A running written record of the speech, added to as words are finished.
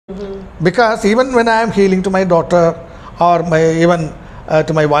Because even when I am healing to my daughter or even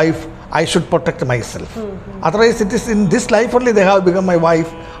to my wife, I should protect myself. Otherwise, it is in this life only they have become my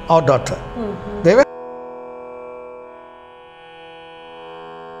wife or daughter. They were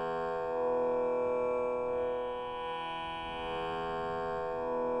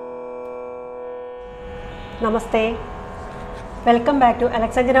Namaste. Welcome back to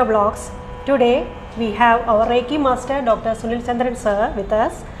ANJANA Vlogs. Today we have our Reiki master Dr. Chandran sir with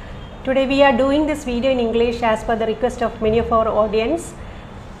us. Today we are doing this video in English as per the request of many of our audience.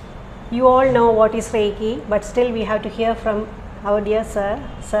 You all know what is Reiki, but still we have to hear from our dear sir.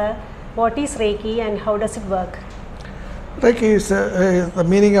 Sir, what is Reiki and how does it work? Reiki is the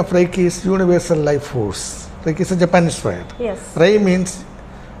meaning of Reiki is universal life force. Reiki is a Japanese word. Yes. Rei means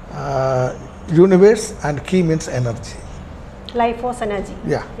universe and ki means energy. Life force energy.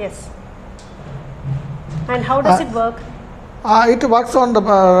 Yeah. Yes. And how does it work? It works on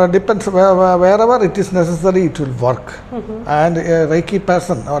the depends wherever it is necessary it will work. And a Reiki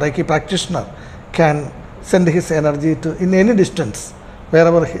person or Reiki practitioner can send his energy to in any distance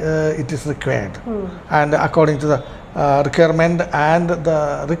wherever it is required, and according to the requirement and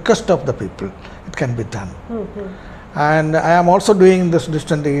the request of the people it can be done. And I am also doing this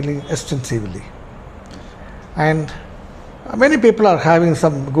distant healing extensively, and many people are having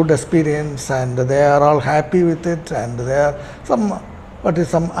some good experience and they are all happy with it, and there are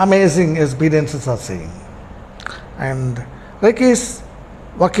some amazing experiences are saying. And Reiki is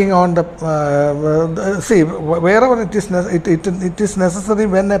working on the see wherever it is necessary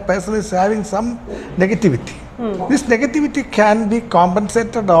when a person is having some negativity. This negativity can be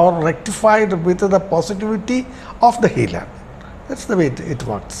compensated or rectified with the positivity of the healer. That's the way it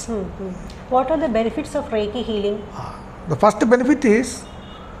works. What are the benefits of Reiki healing? The first benefit is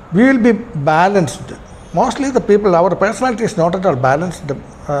we will be balanced. Mostly the people, our personality is not at all balanced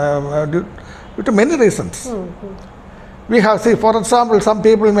due to many reasons. We have, see, for example, some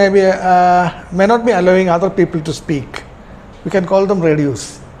people may not be allowing other people to speak. We can call them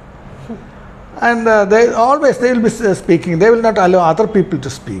radios. And they will be speaking. They will not allow other people to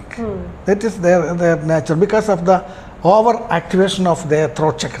speak. That is their nature because of the over-activation of their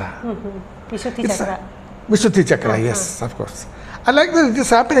throat chakra. Vishuddhi chakra. Vishuddhi chakra, yes, of course. I like that it is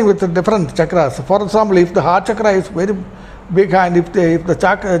happening with the different chakras. For example, if the heart chakra is very big and if the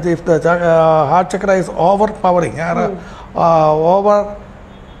heart chakra is overpowering or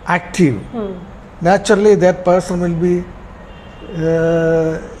overactive, naturally that person will be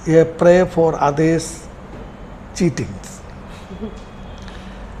a prey for others' cheatings.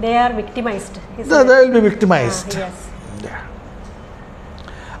 They are victimized. They will be victimized. Yes. Yeah.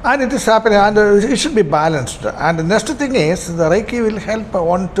 And it is happening, and it should be balanced. And the next thing is the Reiki will help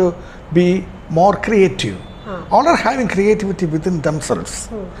one to be more creative. All are having creativity within themselves.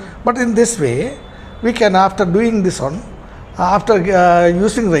 But in this way, we can, after doing this one, after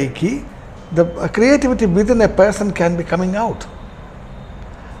using Reiki, the creativity within a person can be coming out.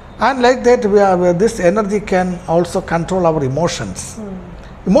 And like that, this energy can also control our emotions.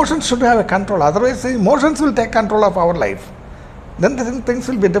 Emotions should have a control, otherwise emotions will take control of our life. Then things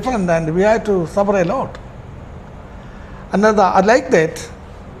will be different and we have to suffer a lot. Another, I like that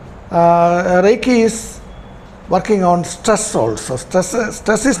Reiki is working on stress also.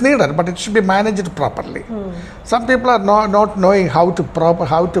 Stress is needed, but it should be managed properly. Some people are not knowing how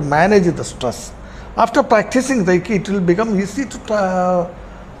to manage the stress. After practicing Reiki, it will become easy to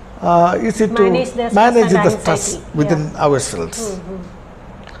manage the stress within ourselves.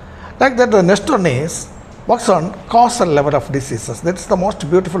 Like that, the next one is works on causal level of diseases. That's the most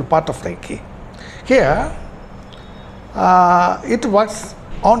beautiful part of Reiki. Here, it works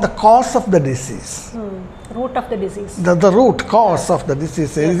on the cause of the disease. Root of the disease. The root cause of the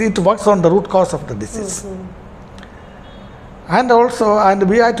disease. It works on the root cause of the disease. And also, and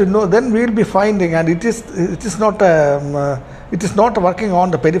we have to know, then we will be finding, and it is not working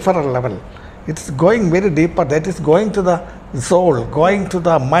on the peripheral level. It's going very deeper. That is going to the soul, going to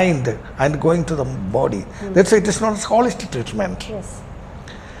the mind, and going to the body. That's why it is not a holistic treatment. Yes.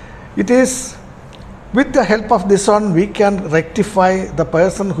 It is with the help of this one we can rectify the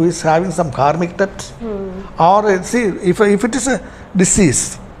person who is having some karmic debt, or see if it is a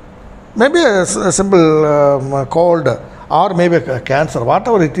disease, maybe a simple cold, or maybe a cancer,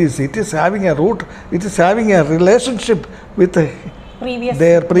 whatever it is having a root. It is having a relationship with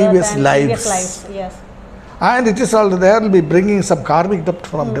their previous lives. Yes. And it is all there will be bringing some karmic debt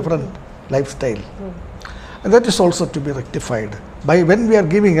from different lifestyle. And that is also to be rectified. By when we are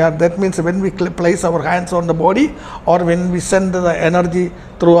giving, that means when we place our hands on the body or when we send the energy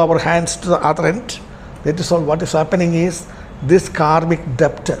through our hands to the other end, that is all what is happening is this karmic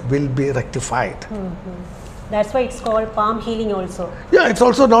debt will be rectified. That's why it's called palm healing also. Yeah, it's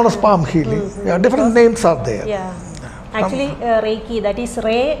also known as palm healing. Yeah, different names are there. Yeah. Actually, Reiki, that is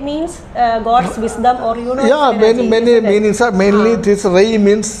Re means God's wisdom or universe. Yeah, energy, many isn't it? meanings are mainly this Rei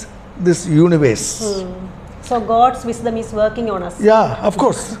means this universe. So God's wisdom is working on us. Yeah, of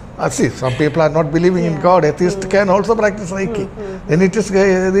course. See, some people are not believing in God. Atheist can also practice Reiki. Then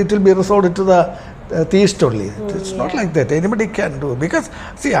it will be resolved to the theist only. It's not like that. Anybody can do, because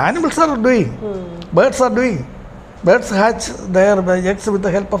see, animals are doing, birds are doing. Birds hatch their eggs with the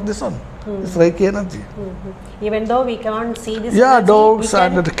help of the sun. It's Reiki energy. Even though we can't see this Yeah, energy, dogs we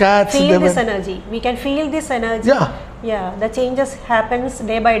can and the cats, feel they this will- energy. We can feel this energy. Yeah. Yeah, the changes happens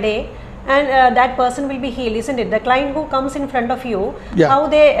day by day, and that person will be healed, isn't it? The client who comes in front of you, Yeah.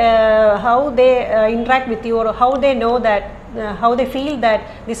 how they interact with you, or how they know that, how they feel that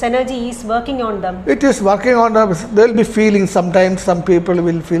this energy is working on them. It is working on them. They will be feeling sometimes. Some people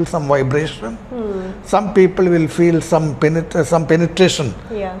will feel some vibration. Some people will feel some penetration,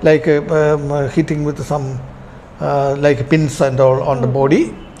 Yeah. like hitting with some like pins and all on the body.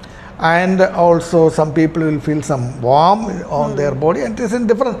 And also some people will feel some warmth on their body, and it is in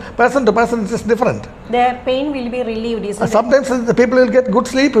different person to person. It is different. Their pain will be relieved, isn't it? Sometimes the people will get good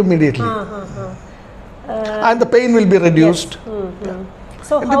sleep immediately, and the pain will be reduced.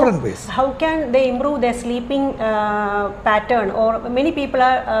 So in different ways. how can they improve their sleeping pattern? Or many people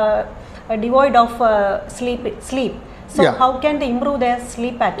are devoid of sleep. So Yeah. how can they improve their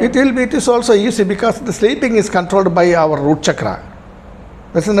sleep pattern? It is also easy, because the sleeping is controlled by our root chakra.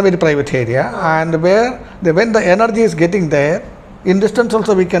 That's in a very private area, and when the energy is getting there, in distance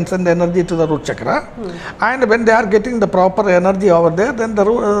also we can send energy to the root chakra, and when they are getting the proper energy over there, then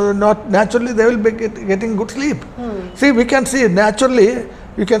not naturally they will be getting good sleep. See, we can see naturally,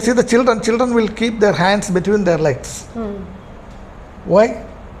 you can see the children will keep their hands between their legs. Why?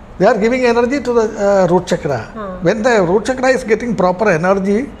 They are giving energy to the root chakra. When the root chakra is getting proper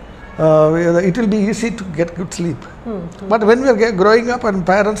energy, it will be easy to get good sleep. But when we are growing up and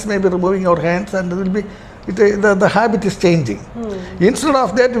parents may be removing our hands, and the habit is changing. Instead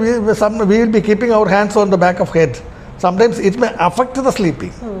of that, we will be keeping our hands on the back of head. Sometimes it may affect the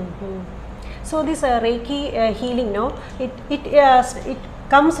sleeping. So this Reiki healing, no, it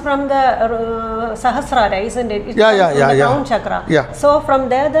comes from the Sahasrara, isn't it? It Yeah, comes yeah, from yeah, the yeah. crown chakra. Yeah. So from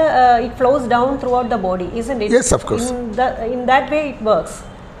there, it flows down throughout the body, isn't it? Yes, of course. In that way, it works.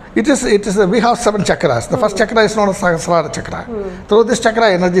 It is. We have 7 chakras. The first chakra is known as Sahasrara chakra. Through this chakra,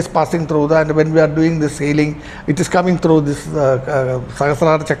 energy is passing through, and when we are doing this healing, it is coming through this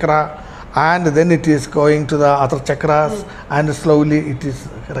Sahasrara chakra, and then it is going to the other chakras, and slowly it is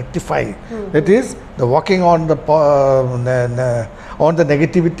rectified. That is the working on the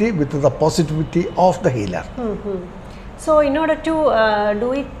negativity with the positivity of the healer. So in order to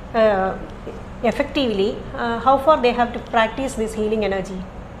do it effectively, how far they have to practice this healing energy?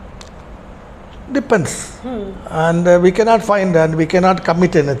 Depends, and we cannot find, and we cannot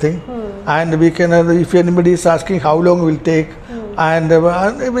commit anything, and we cannot. If anybody is asking how long will take, and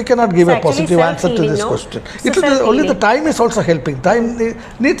we cannot give It's a positive actually answer to self-healing, this no? question. It's a Only the self-healing. time is also helping. Time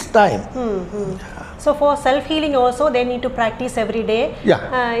needs time. So for self-healing also, they need to practice every day.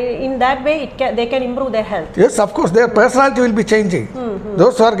 Yeah. In that way, they can improve their health. Yes, of course, their personality will be changing.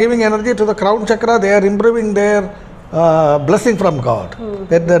 Those who are giving energy to the crown chakra, they are improving their blessing from God.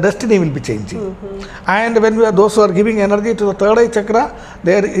 That the destiny will be changing. And when those who are giving energy to the third eye chakra,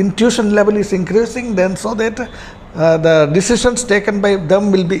 their intuition level is increasing, then so that the decisions taken by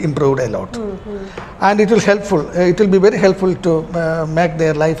them will be improved a lot. And it will helpful. It will be very helpful to make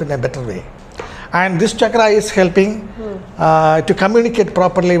their life in a better way. And this chakra is helping to communicate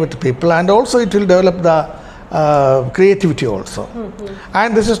properly with people, and also it will develop the creativity also.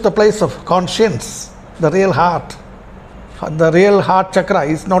 And this is the place of conscience, the real heart. The real heart chakra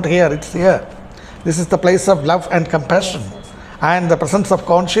is not here, it's here. This is the place of love and compassion. And the presence of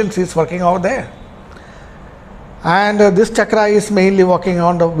conscience is working over there. And this chakra is mainly working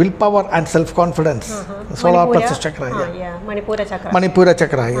on the willpower and self-confidence. The solar plexus chakra. Manipura chakra. Manipura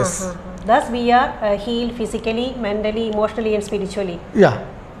chakra, yes. Thus we are healed physically, mentally, emotionally and spiritually. Yeah.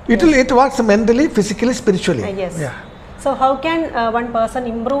 It works mentally, physically, spiritually. Yes. Yeah. So how can one person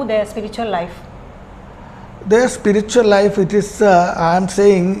improve their spiritual life? Their spiritual life, it is, I am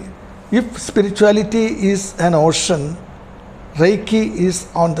saying, if spirituality is an ocean, Reiki is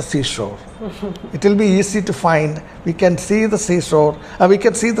on the seashore. It will be easy to find. We can see the seashore, we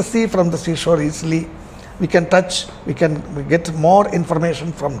can see the sea from the seashore easily. We can touch, we can get more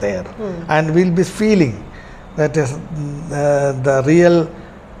information from there, and we'll be feeling that is the real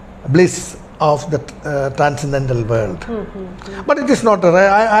bliss of the transcendental world. But it is not,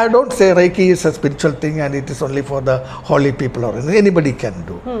 I don't say Reiki is a spiritual thing and it is only for the holy people, or anybody can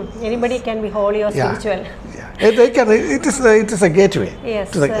do. Anybody can be holy or spiritual. They can, it is a gateway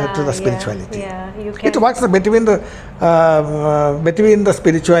to the spirituality. You can. It works between the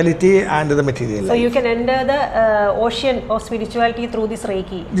spirituality and the material life. So you can enter the ocean of spirituality through this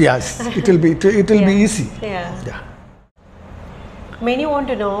Reiki. Yes, it will be easy. Many want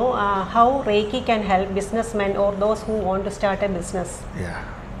to know how Reiki can help businessmen or those who want to start a business.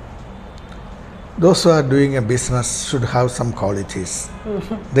 Those who are doing a business should have some qualities.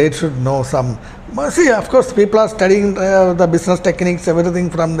 They should know some. See, of course, people are studying the business techniques,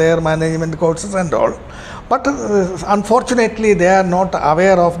 everything from their management courses and all. But unfortunately, they are not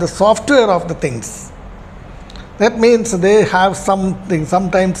aware of the software of the things. That means they have something.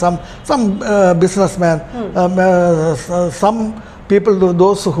 Sometimes some businessmen, some people,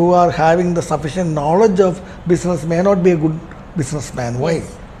 those who are having the sufficient knowledge of business may not be a good businessman. Why?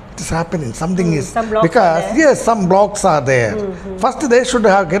 It is happening. Something is because some blocks are there. First, they should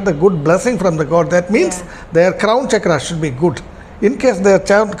get the good blessing from the God. That means their crown chakra should be good. In case their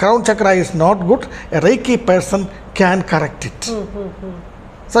crown chakra is not good, a Reiki person can correct it.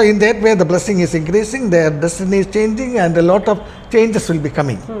 So in that way, the blessing is increasing, their destiny is changing, and a lot of changes will be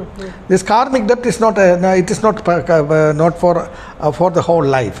coming. This karmic debt is not not for the whole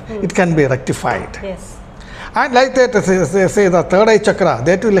life. It can be rectified. And like that, say the third eye chakra,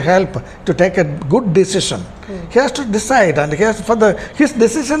 that will help to take a good decision. He has to decide, and his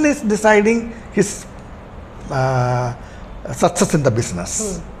decision is deciding his success in the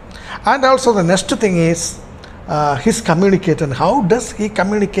business. And also the next thing is his communication. How does he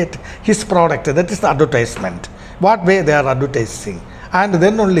communicate his product? That is the advertisement. What way they are advertising, and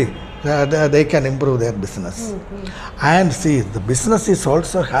then only they can improve their business. And see, the business is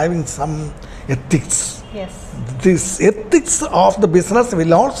also having some ethics. This ethics of the business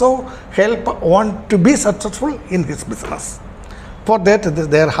will also help one to be successful in his business. For that,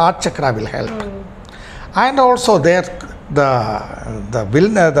 their heart chakra will help, and also the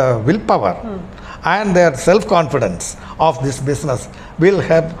willpower and their self-confidence of this business will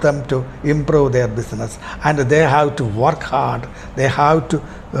help them to improve their business. And they have to work hard. They have to.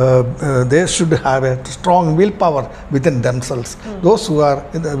 They should have a strong willpower within themselves. Those who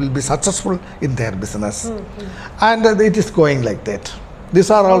will be successful in their business, and it is going like that. These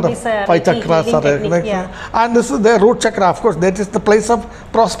are all the 5 chakras, and this is their root chakra. Of course, that is the place of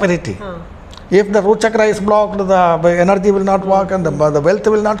prosperity. If the root chakra is blocked, the energy will not work, and the wealth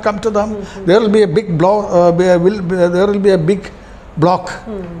will not come to them. There will be a big block. There will be a big block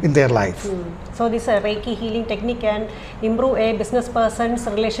in their life. So this Reiki healing technique can improve a business person's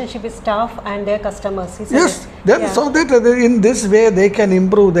relationship with staff and their customers. So that in this way they can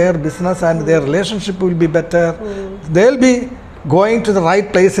improve their business and their relationship will be better. They will be going to the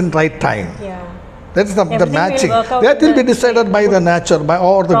right place in right time. That is the matching. That will be decided by the nature,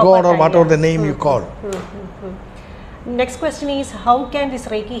 or the God, or whatever the name you call. Next question is, how can this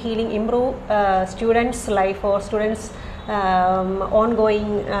Reiki healing improve students' life or students'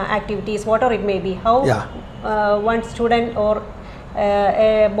 ongoing activities, whatever it may be? How one student or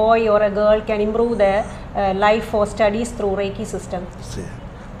a boy or a girl can improve their life or studies through Reiki system?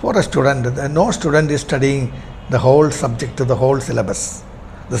 For a student, no student is studying the whole subject, the whole syllabus.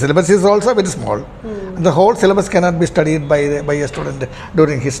 The syllabus is also very small. The whole syllabus cannot be studied by a student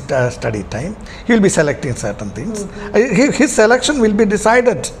during his study time. He will be selecting certain things. His selection will be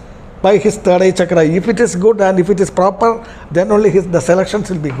decided by his third eye chakra. If it is good and if it is proper, then only the selections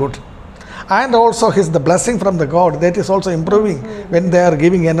will be good. And also the blessing from the God, that is also improving when they are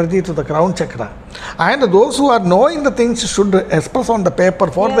giving energy to the crown chakra. And those who are knowing the things should express on the paper.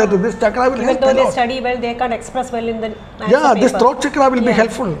 For that, this chakra will help. Even though they study well, they can't express well in the this throat chakra will be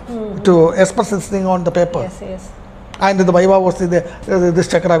helpful to express this thing on the paper. And the Viva was this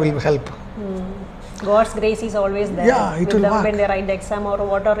chakra will help. God's grace is always there it will work. When they write the exam or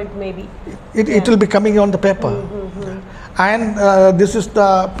whatever it may be. It will be coming on the paper. And this is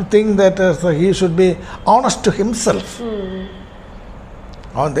the thing that he should be honest to himself.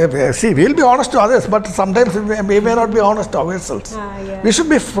 See, we will be honest to others, but sometimes we may not be honest to ourselves. We should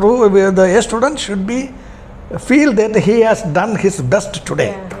be the student should feel that he has done his best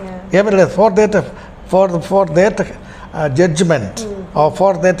today. For that judgment or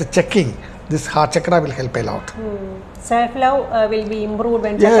for that checking, this heart chakra will help a lot. Self-love will be improved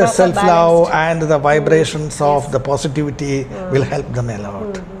when self-love and the vibrations of the positivity will help them a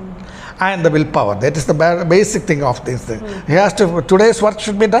lot. And the willpower, that is the basic thing of this thing. He has to, today's work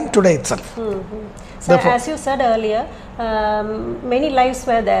should be done today itself. So as you said earlier, many lives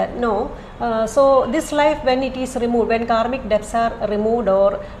were there. No, So this life, when it is removed, when karmic debts are removed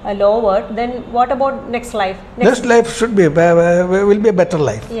or lowered, then what about next life? Next life should be will be a better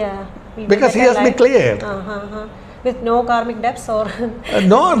life. Yeah. Because he has been cleared. With no karmic debts or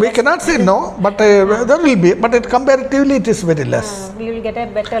no, we cannot say no, but there will be, but comparatively it is very less. We will get a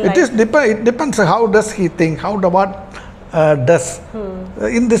better life. It depends how does he think, how what does.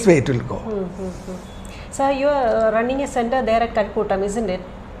 In this way it will go. So you are running a center there at Kazhakuttam, isn't it?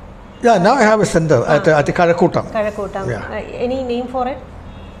 Yeah, now I have a center at Kazhakuttam. Kazhakuttam. Yeah. Any name for it?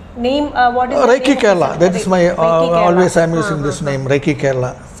 Name, what is REIKI Kerala. That is my, always I am using Uh-huh. this name, REIKI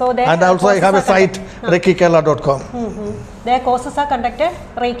Kerala. So there and also I have a site, reikikerala.com. Their courses are conducted,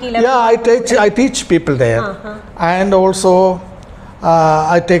 Reiki level? Yeah, I teach people there. And also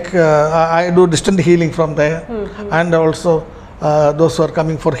I do distant healing from there. And also those who are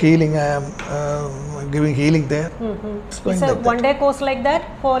coming for healing, I am giving healing there. It's a one-day course like that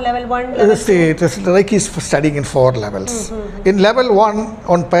for level 1? Reiki is studying in 4 levels. In level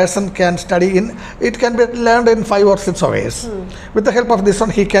 1 person can study in, it can be learned in 5 or 6 ways. With the help of this one,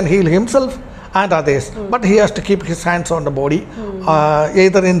 he can heal himself and others, but he has to keep his hands on the body,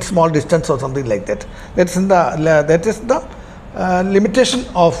 either in small distance or something like that. That is the limitation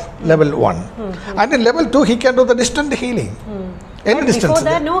of level 1. And in level 2, he can do the distant healing. Any distance. Before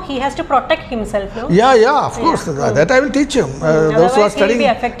that, no, he has to protect himself, no? Yeah, of course. That I will teach him. Those who are studying, he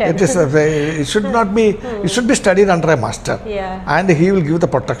will be affected. It should not be. It should be studied under a master. And he will give the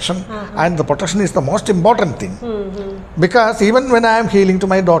protection. And the protection is the most important thing. Because even when I am healing to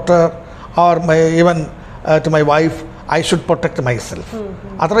my daughter or even to my wife, I should protect myself.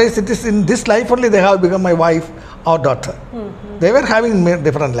 Otherwise, it is in this life only they have become my wife or daughter. They were having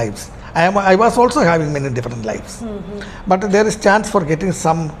different lives. I was also having many different lives. But there is chance for getting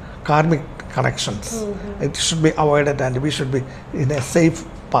some karmic connections. It should be avoided and we should be in a safe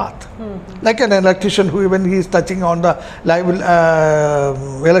path. Like an electrician who, when he is touching on the liable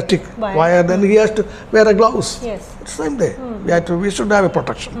electric wire, then he has to wear a gloves. Yes. Same day. We should have a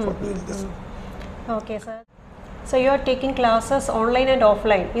protection for doing this. Okay, sir. So you are taking classes online and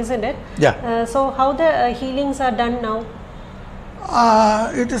offline, isn't it? Yeah. So how the healings are done now?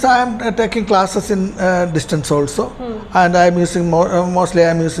 I am taking classes in distance also, and I am using mostly I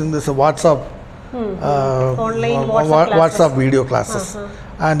am using this WhatsApp, online WhatsApp video classes,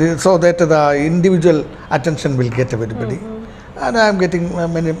 and so that the individual attention will get everybody. And I am getting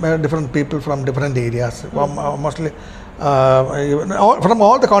many different people from different areas, mostly from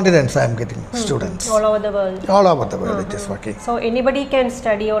all the continents. I am getting students. All over the world. All over the world it is working. So anybody can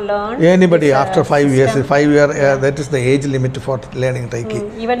study or learn? Anybody after 5 years, 5 years, that is the age limit for learning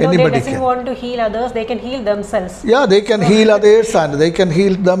Reiki. Even though they doesn't want to heal others, they can heal themselves. Yeah, they can heal others and they can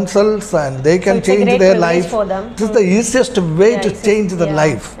heal themselves and they can change their life. For them. This is the easiest way to change the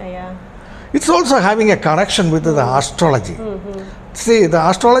life. It's also having a connection with the astrology. See, the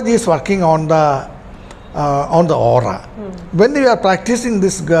astrology is working on the aura. When we are practicing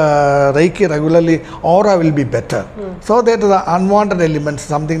this Reiki regularly, aura will be better. So that the unwanted elements,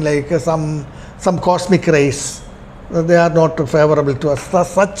 something like some cosmic rays, they are not favorable to us.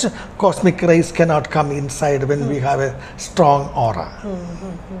 Such cosmic rays cannot come inside when we have a strong aura.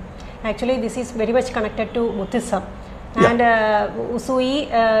 Actually, this is very much connected to Buddhism. And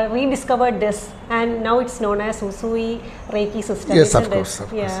Usui rediscovered this, and now it's known as Usui Reiki system. Yes, of course.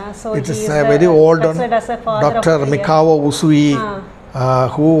 Yeah, so it is a very old Dr. Mikao Usui,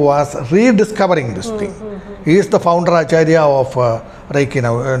 who was rediscovering this thing. He is the founder Acharya of Reiki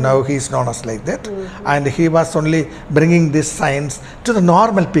now. Now he is known as like that, and he was only bringing this science to the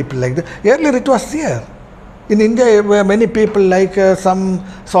normal people like that. Earlier it was here. In India, many people like some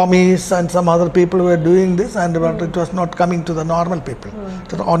Swamis and some other people were doing this, and but it was not coming to the normal people,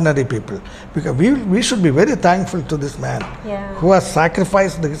 to the ordinary people. Because we should be very thankful to this man who has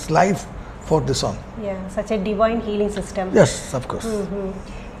sacrificed his life for this one. Yeah, such a divine healing system. Yes, of course.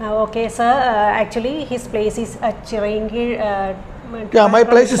 Okay, sir. Actually, his place is at Chirangir. Yeah, my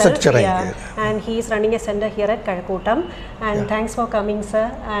place is at Chirangir. And he is running a center here at Kazhakuttam. And thanks for coming,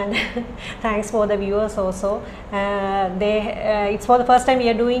 sir. And thanks for the viewers also. It's for the first time we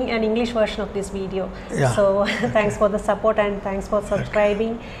are doing an English version of this video. So thanks for the support and thanks for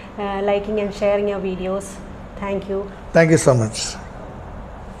subscribing, liking and sharing your videos. Thank you. Thank you so much.